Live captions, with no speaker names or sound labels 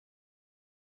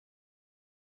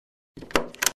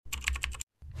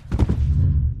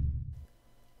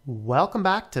Welcome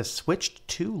back to Switched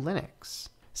to Linux.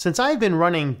 Since I've been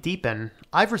running Deepin,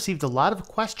 I've received a lot of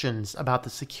questions about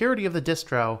the security of the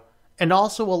distro and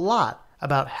also a lot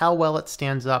about how well it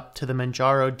stands up to the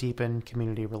Manjaro Deepin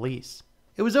community release.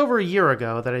 It was over a year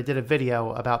ago that I did a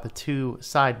video about the two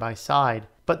side by side,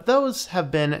 but those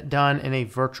have been done in a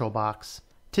VirtualBox.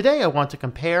 Today I want to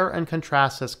compare and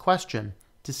contrast this question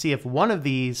to see if one of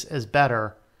these is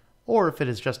better or if it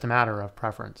is just a matter of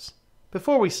preference.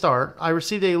 Before we start, I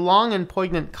received a long and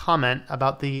poignant comment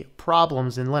about the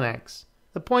problems in Linux.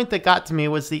 The point that got to me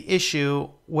was the issue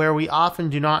where we often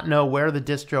do not know where the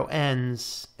distro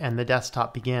ends and the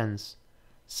desktop begins.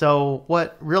 So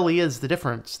what really is the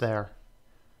difference there?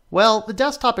 Well, the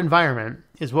desktop environment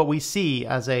is what we see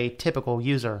as a typical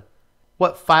user.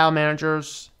 What file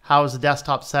managers? How is the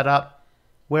desktop set up?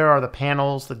 Where are the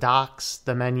panels, the docks,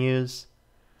 the menus?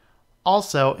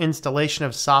 Also, installation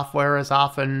of software is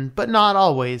often, but not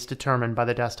always, determined by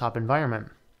the desktop environment.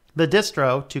 The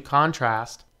distro, to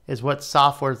contrast, is what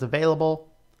software is available,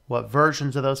 what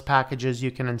versions of those packages you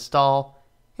can install,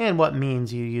 and what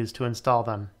means you use to install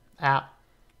them. App,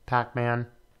 Pacman,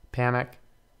 Panic.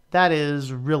 That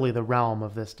is really the realm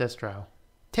of this distro.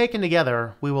 Taken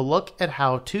together, we will look at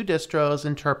how two distros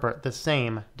interpret the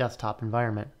same desktop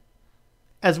environment.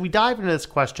 As we dive into this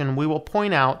question, we will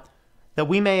point out that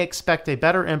we may expect a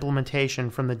better implementation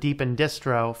from the Deepin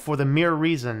distro for the mere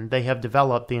reason they have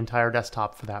developed the entire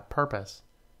desktop for that purpose.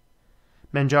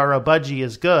 Manjaro Budgie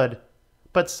is good,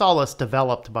 but Solus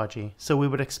developed Budgie, so we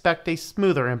would expect a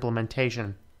smoother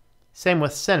implementation. Same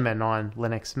with Cinnamon on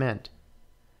Linux Mint.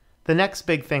 The next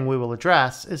big thing we will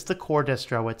address is the core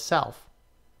distro itself.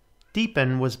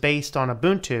 Deepin was based on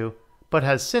Ubuntu, but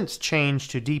has since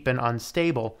changed to Deepin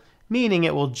Unstable, meaning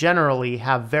it will generally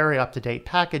have very up-to-date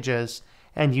packages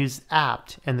and use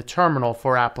apt in the terminal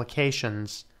for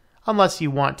applications, unless you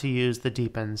want to use the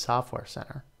Deepin Software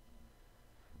Center.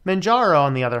 Manjaro,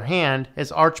 on the other hand,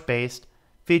 is Arch-based,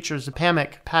 features a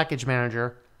PAMIC package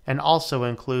manager, and also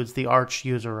includes the Arch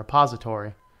user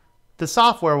repository. The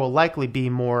software will likely be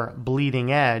more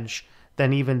bleeding edge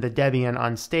than even the Debian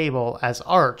Unstable, as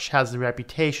Arch has the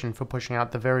reputation for pushing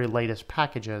out the very latest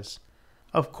packages.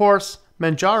 Of course,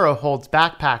 Manjaro holds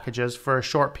back packages for a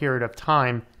short period of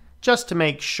time just to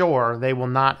make sure they will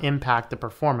not impact the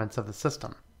performance of the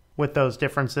system. With those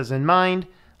differences in mind,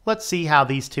 let's see how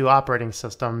these two operating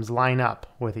systems line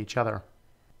up with each other.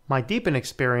 My Deepin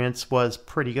experience was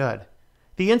pretty good.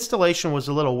 The installation was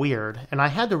a little weird, and I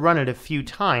had to run it a few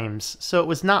times, so it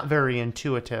was not very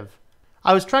intuitive.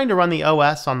 I was trying to run the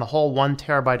OS on the whole 1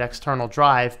 terabyte external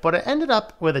drive, but it ended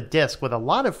up with a disk with a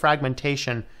lot of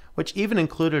fragmentation, which even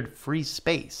included free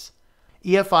space.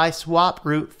 EFI swap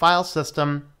root file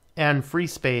system and free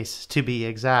space, to be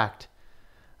exact.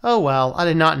 Oh well, I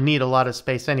did not need a lot of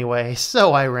space anyway,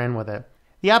 so I ran with it.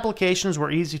 The applications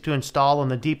were easy to install, and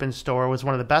the Deepin store was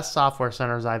one of the best software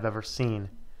centers I've ever seen.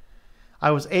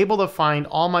 I was able to find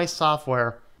all my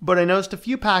software, but I noticed a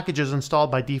few packages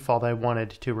installed by default I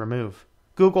wanted to remove.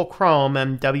 Google Chrome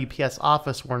and WPS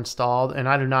Office were installed, and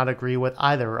I do not agree with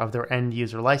either of their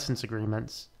end-user license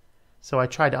agreements. So I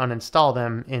tried to uninstall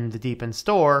them in the Deepin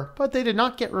store, but they did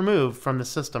not get removed from the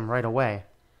system right away.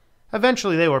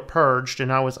 Eventually they were purged,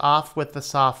 and I was off with the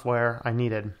software I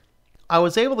needed. I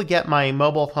was able to get my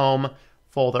mobile home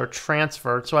folder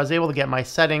transferred, so I was able to get my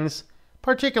settings,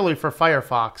 particularly for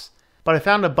Firefox, but I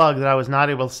found a bug that I was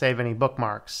not able to save any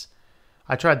bookmarks.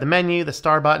 I tried the menu, the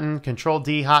star button,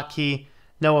 Control-D hotkey,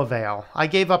 no avail. I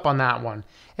gave up on that one.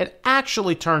 It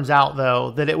actually turns out,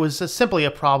 though, that it was simply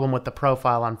a problem with the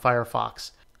profile on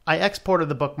Firefox. I exported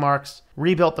the bookmarks,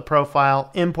 rebuilt the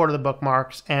profile, imported the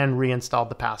bookmarks, and reinstalled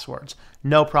the passwords.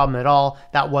 No problem at all.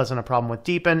 That wasn't a problem with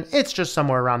Deepin. It's just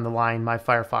somewhere around the line my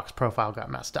Firefox profile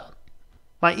got messed up.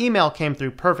 My email came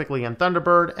through perfectly in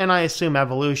Thunderbird, and I assume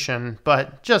Evolution,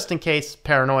 but just in case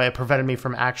paranoia prevented me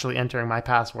from actually entering my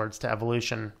passwords to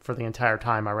Evolution for the entire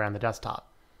time I ran the desktop.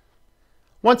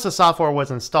 Once the software was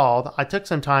installed, I took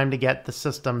some time to get the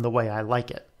system the way I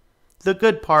like it. The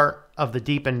good part of the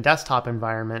Deepin desktop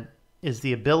environment is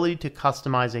the ability to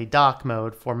customize a dock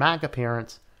mode for Mac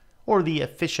appearance or the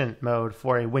efficient mode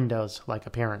for a Windows-like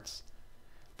appearance.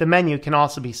 The menu can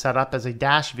also be set up as a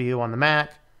dash view on the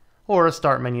Mac or a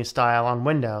start menu style on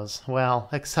Windows, well,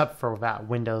 except for that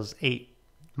Windows 8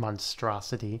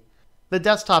 monstrosity. The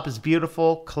desktop is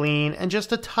beautiful, clean, and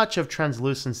just a touch of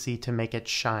translucency to make it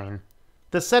shine.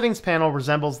 The settings panel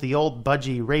resembles the old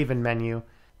Budgie Raven menu,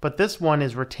 but this one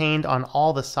is retained on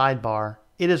all the sidebar.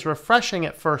 It is refreshing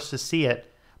at first to see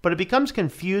it, but it becomes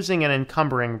confusing and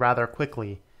encumbering rather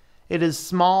quickly. It is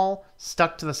small,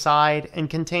 stuck to the side, and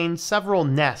contains several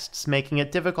nests, making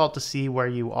it difficult to see where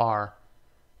you are.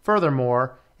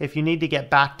 Furthermore, if you need to get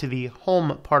back to the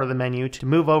home part of the menu to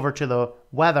move over to the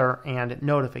weather and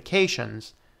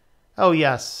notifications. Oh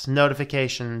yes,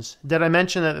 notifications. Did I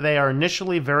mention that they are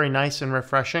initially very nice and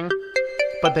refreshing?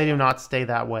 But they do not stay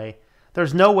that way.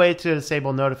 There's no way to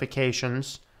disable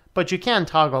notifications, but you can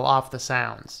toggle off the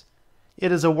sounds.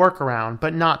 It is a workaround,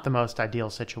 but not the most ideal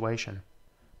situation.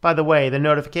 By the way, the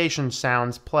notification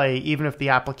sounds play even if the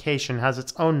application has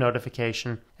its own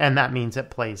notification, and that means it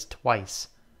plays twice.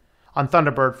 On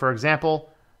Thunderbird, for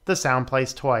example, the sound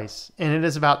plays twice, and it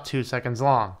is about 2 seconds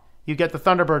long. You get the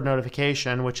Thunderbird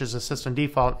notification, which is a system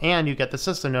default, and you get the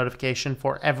system notification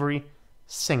for every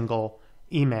single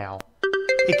email.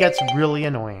 It gets really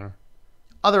annoying.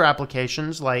 Other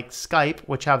applications like Skype,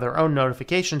 which have their own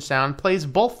notification sound, plays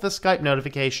both the Skype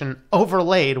notification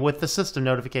overlaid with the system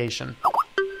notification.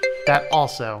 That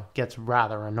also gets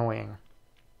rather annoying.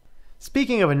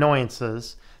 Speaking of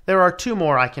annoyances, there are two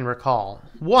more I can recall.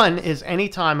 One is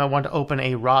anytime I want to open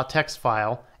a raw text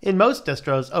file. In most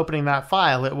distros, opening that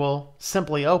file, it will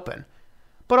simply open.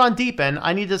 But on Deepin,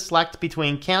 I need to select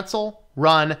between cancel,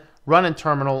 run in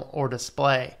terminal, or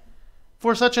display.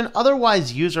 For such an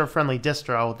otherwise user-friendly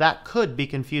distro, that could be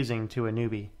confusing to a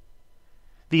newbie.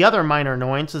 The other minor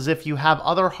annoyance is if you have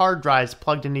other hard drives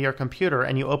plugged into your computer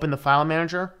and you open the file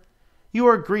manager, you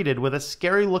are greeted with a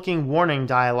scary-looking warning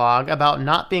dialog about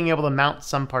not being able to mount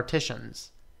some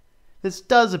partitions. This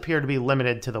does appear to be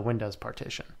limited to the Windows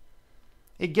partition.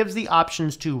 It gives the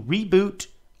options to reboot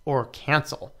or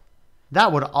cancel.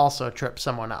 That would also trip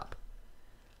someone up.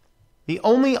 The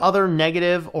only other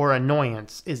negative or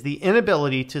annoyance is the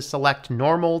inability to select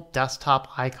normal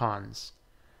desktop icons.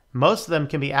 Most of them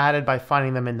can be added by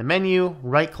finding them in the menu,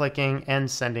 right-clicking, and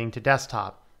sending to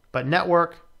desktop. But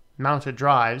network, mounted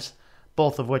drives,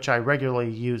 both of which I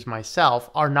regularly use myself,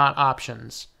 are not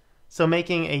options. So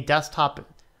making a desktop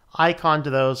icon to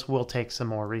those will take some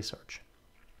more research.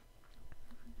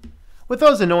 With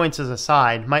those annoyances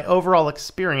aside, my overall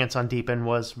experience on Deepin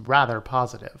was rather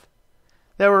positive.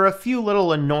 There were a few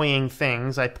little annoying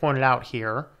things I pointed out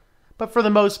here, but for the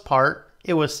most part,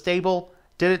 it was stable,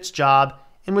 did its job,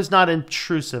 and was not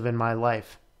intrusive in my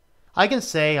life. I can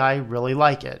say I really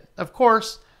like it. Of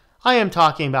course, I am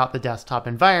talking about the desktop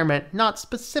environment, not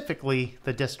specifically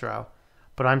the distro,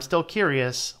 but I'm still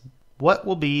curious what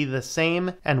will be the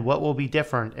same and what will be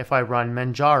different if I run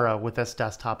Manjaro with this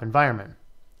desktop environment.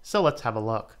 So let's have a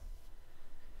look.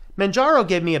 Manjaro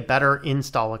gave me a better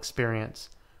install experience.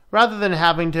 Rather than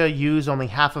having to use only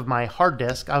half of my hard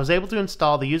disk, I was able to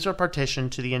install the user partition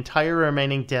to the entire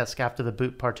remaining disk after the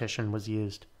boot partition was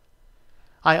used.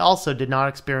 I also did not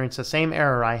experience the same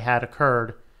error I had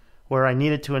occurred where I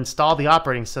needed to install the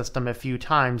operating system a few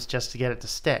times just to get it to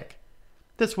stick.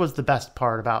 This was the best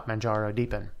part about Manjaro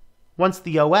Deepin. Once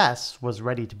the OS was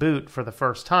ready to boot for the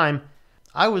first time,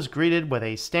 I was greeted with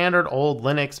a standard old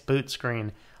Linux boot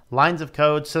screen, lines of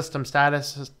code, system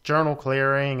status, journal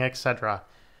clearing, etc.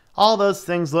 All those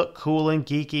things look cool and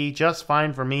geeky, just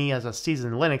fine for me as a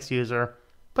seasoned Linux user,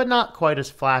 but not quite as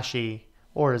flashy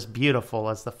or as beautiful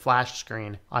as the flash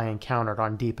screen I encountered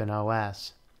on Deepin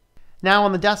OS. Now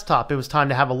on the desktop, it was time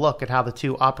to have a look at how the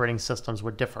two operating systems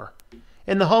would differ.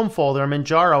 In the Home folder,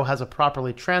 Manjaro has a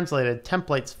properly translated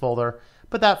templates folder,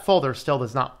 but that folder still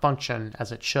does not function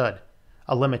as it should,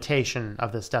 a limitation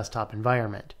of this desktop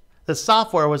environment. The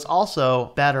software was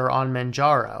also better on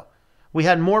Manjaro. We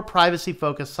had more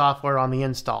privacy-focused software on the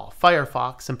install,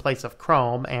 Firefox in place of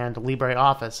Chrome and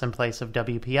LibreOffice in place of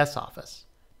WPS Office.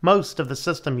 Most of the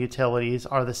system utilities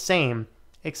are the same,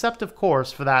 except of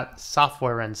course for that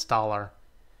software installer.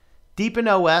 Deepin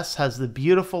OS has the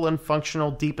beautiful and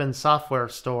functional Deepin software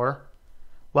store,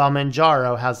 while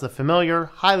Manjaro has the familiar,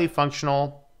 highly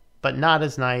functional, but not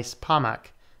as nice PAMAC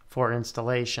for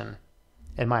installation.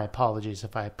 And my apologies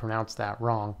if I pronounced that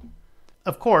wrong.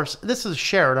 Of course, this is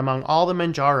shared among all the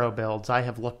Manjaro builds I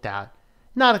have looked at.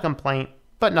 Not a complaint,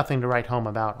 but nothing to write home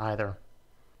about either.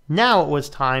 Now it was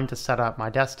time to set up my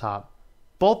desktop.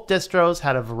 Both distros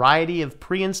had a variety of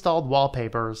pre-installed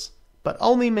wallpapers, but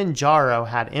only Manjaro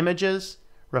had images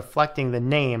reflecting the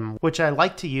name, which I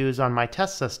like to use on my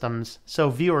test systems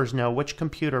so viewers know which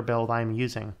computer build I am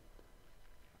using.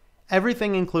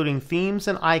 Everything including themes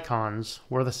and icons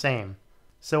were the same,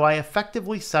 so I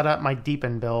effectively set up my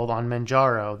Deepin build on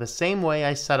Manjaro the same way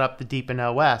I set up the Deepin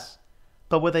OS,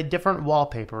 but with a different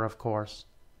wallpaper of course.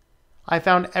 I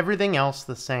found everything else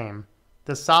the same.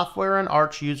 The software and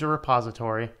Arch user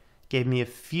repository gave me a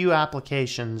few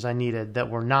applications I needed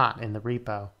that were not in the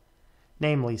repo,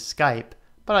 namely Skype,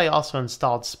 but I also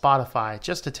installed Spotify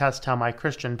just to test how my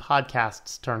Christian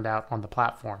podcasts turned out on the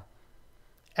platform.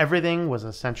 Everything was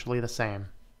essentially the same.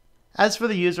 As for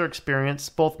the user experience,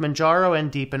 both Manjaro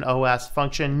and Deepin OS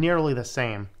function nearly the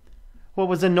same. What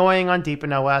was annoying on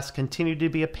Deepin OS continued to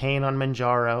be a pain on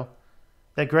Manjaro.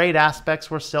 The great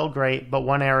aspects were still great, but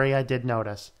one area I did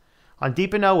notice. On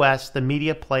Deepin OS, the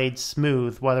media played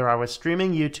smooth whether I was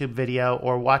streaming YouTube video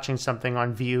or watching something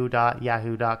on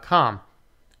view.yahoo.com,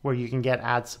 where you can get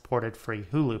ad-supported free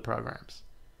Hulu programs.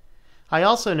 I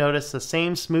also noticed the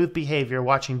same smooth behavior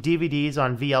watching DVDs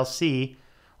on VLC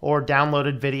or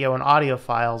downloaded video and audio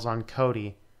files on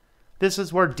Kodi. This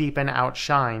is where Deepin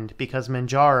outshined, because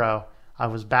Manjaro, I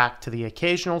was back to the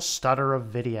occasional stutter of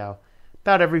video.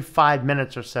 About every 5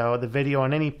 minutes or so, the video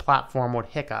on any platform would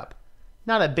hiccup.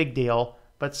 Not a big deal,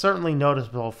 but certainly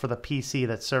noticeable for the PC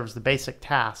that serves the basic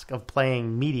task of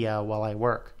playing media while I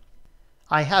work.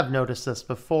 I have noticed this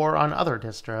before on other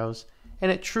distros, and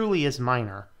it truly is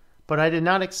minor, but I did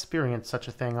not experience such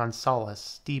a thing on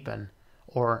Solus, Deepin,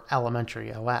 or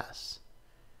Elementary OS.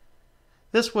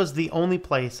 This was the only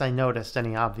place I noticed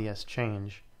any obvious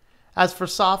change. As for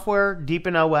software,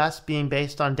 Deepin OS being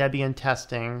based on Debian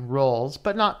testing rolls,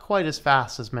 but not quite as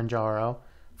fast as Manjaro.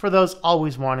 For those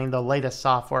always wanting the latest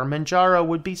software, Manjaro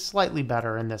would be slightly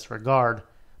better in this regard,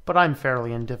 but I'm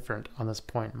fairly indifferent on this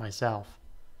point myself.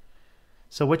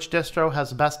 So which distro has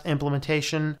the best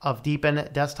implementation of Deepin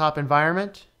Desktop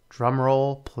Environment?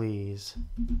 Drumroll, please.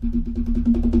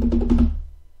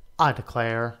 I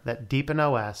declare that Deepin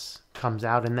OS comes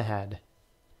out in the head.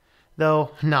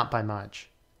 Though not by much.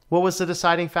 What was the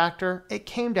deciding factor? It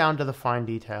came down to the fine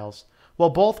details. While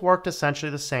both worked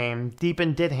essentially the same,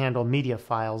 Deepin did handle media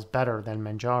files better than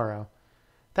Manjaro.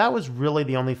 That was really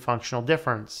the only functional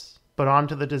difference. But on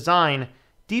to the design,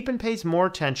 Deepin pays more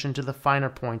attention to the finer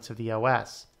points of the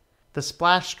OS. The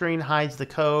splash screen hides the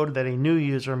code that a new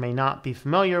user may not be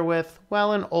familiar with,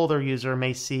 while an older user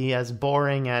may see as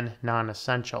boring and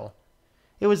non-essential.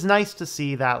 It was nice to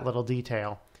see that little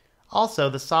detail. Also,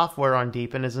 the software on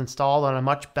Deepin is installed on a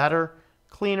much better,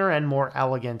 cleaner, and more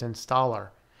elegant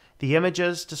installer. The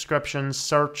images, descriptions,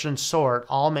 search, and sort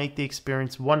all make the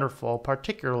experience wonderful,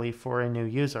 particularly for a new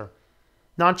user.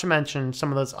 Not to mention, some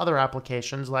of those other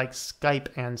applications like Skype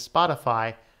and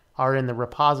Spotify are in the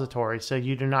repository, so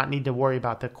you do not need to worry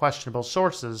about the questionable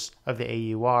sources of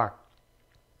the AUR.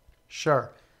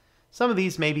 Sure, some of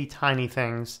these may be tiny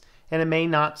things, and it may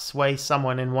not sway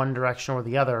someone in one direction or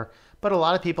the other, but a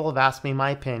lot of people have asked me my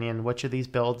opinion which of these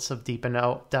builds of Deepin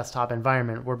Desktop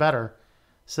Environment were better.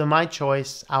 So my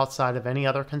choice, outside of any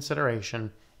other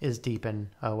consideration, is Deepin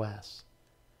OS.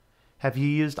 Have you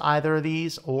used either of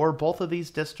these or both of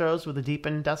these distros with a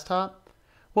Deepin Desktop?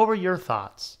 What were your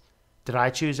thoughts? Did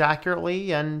I choose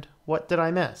accurately, and what did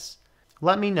I miss?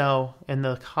 Let me know in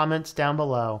the comments down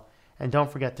below, and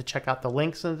don't forget to check out the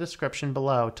links in the description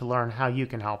below to learn how you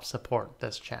can help support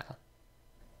this channel.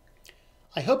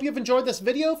 I hope you've enjoyed this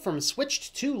video from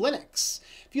Switched to Linux.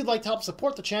 If you'd like to help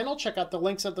support the channel, check out the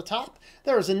links at the top.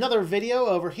 There is another video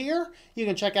over here. You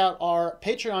can check out our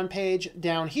Patreon page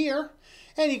down here.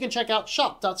 And you can check out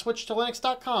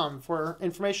shop.switchtolinux.com for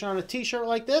information on a t-shirt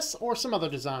like this or some other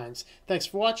designs. Thanks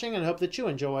for watching, and I hope that you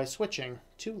enjoy switching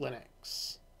to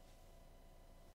Linux.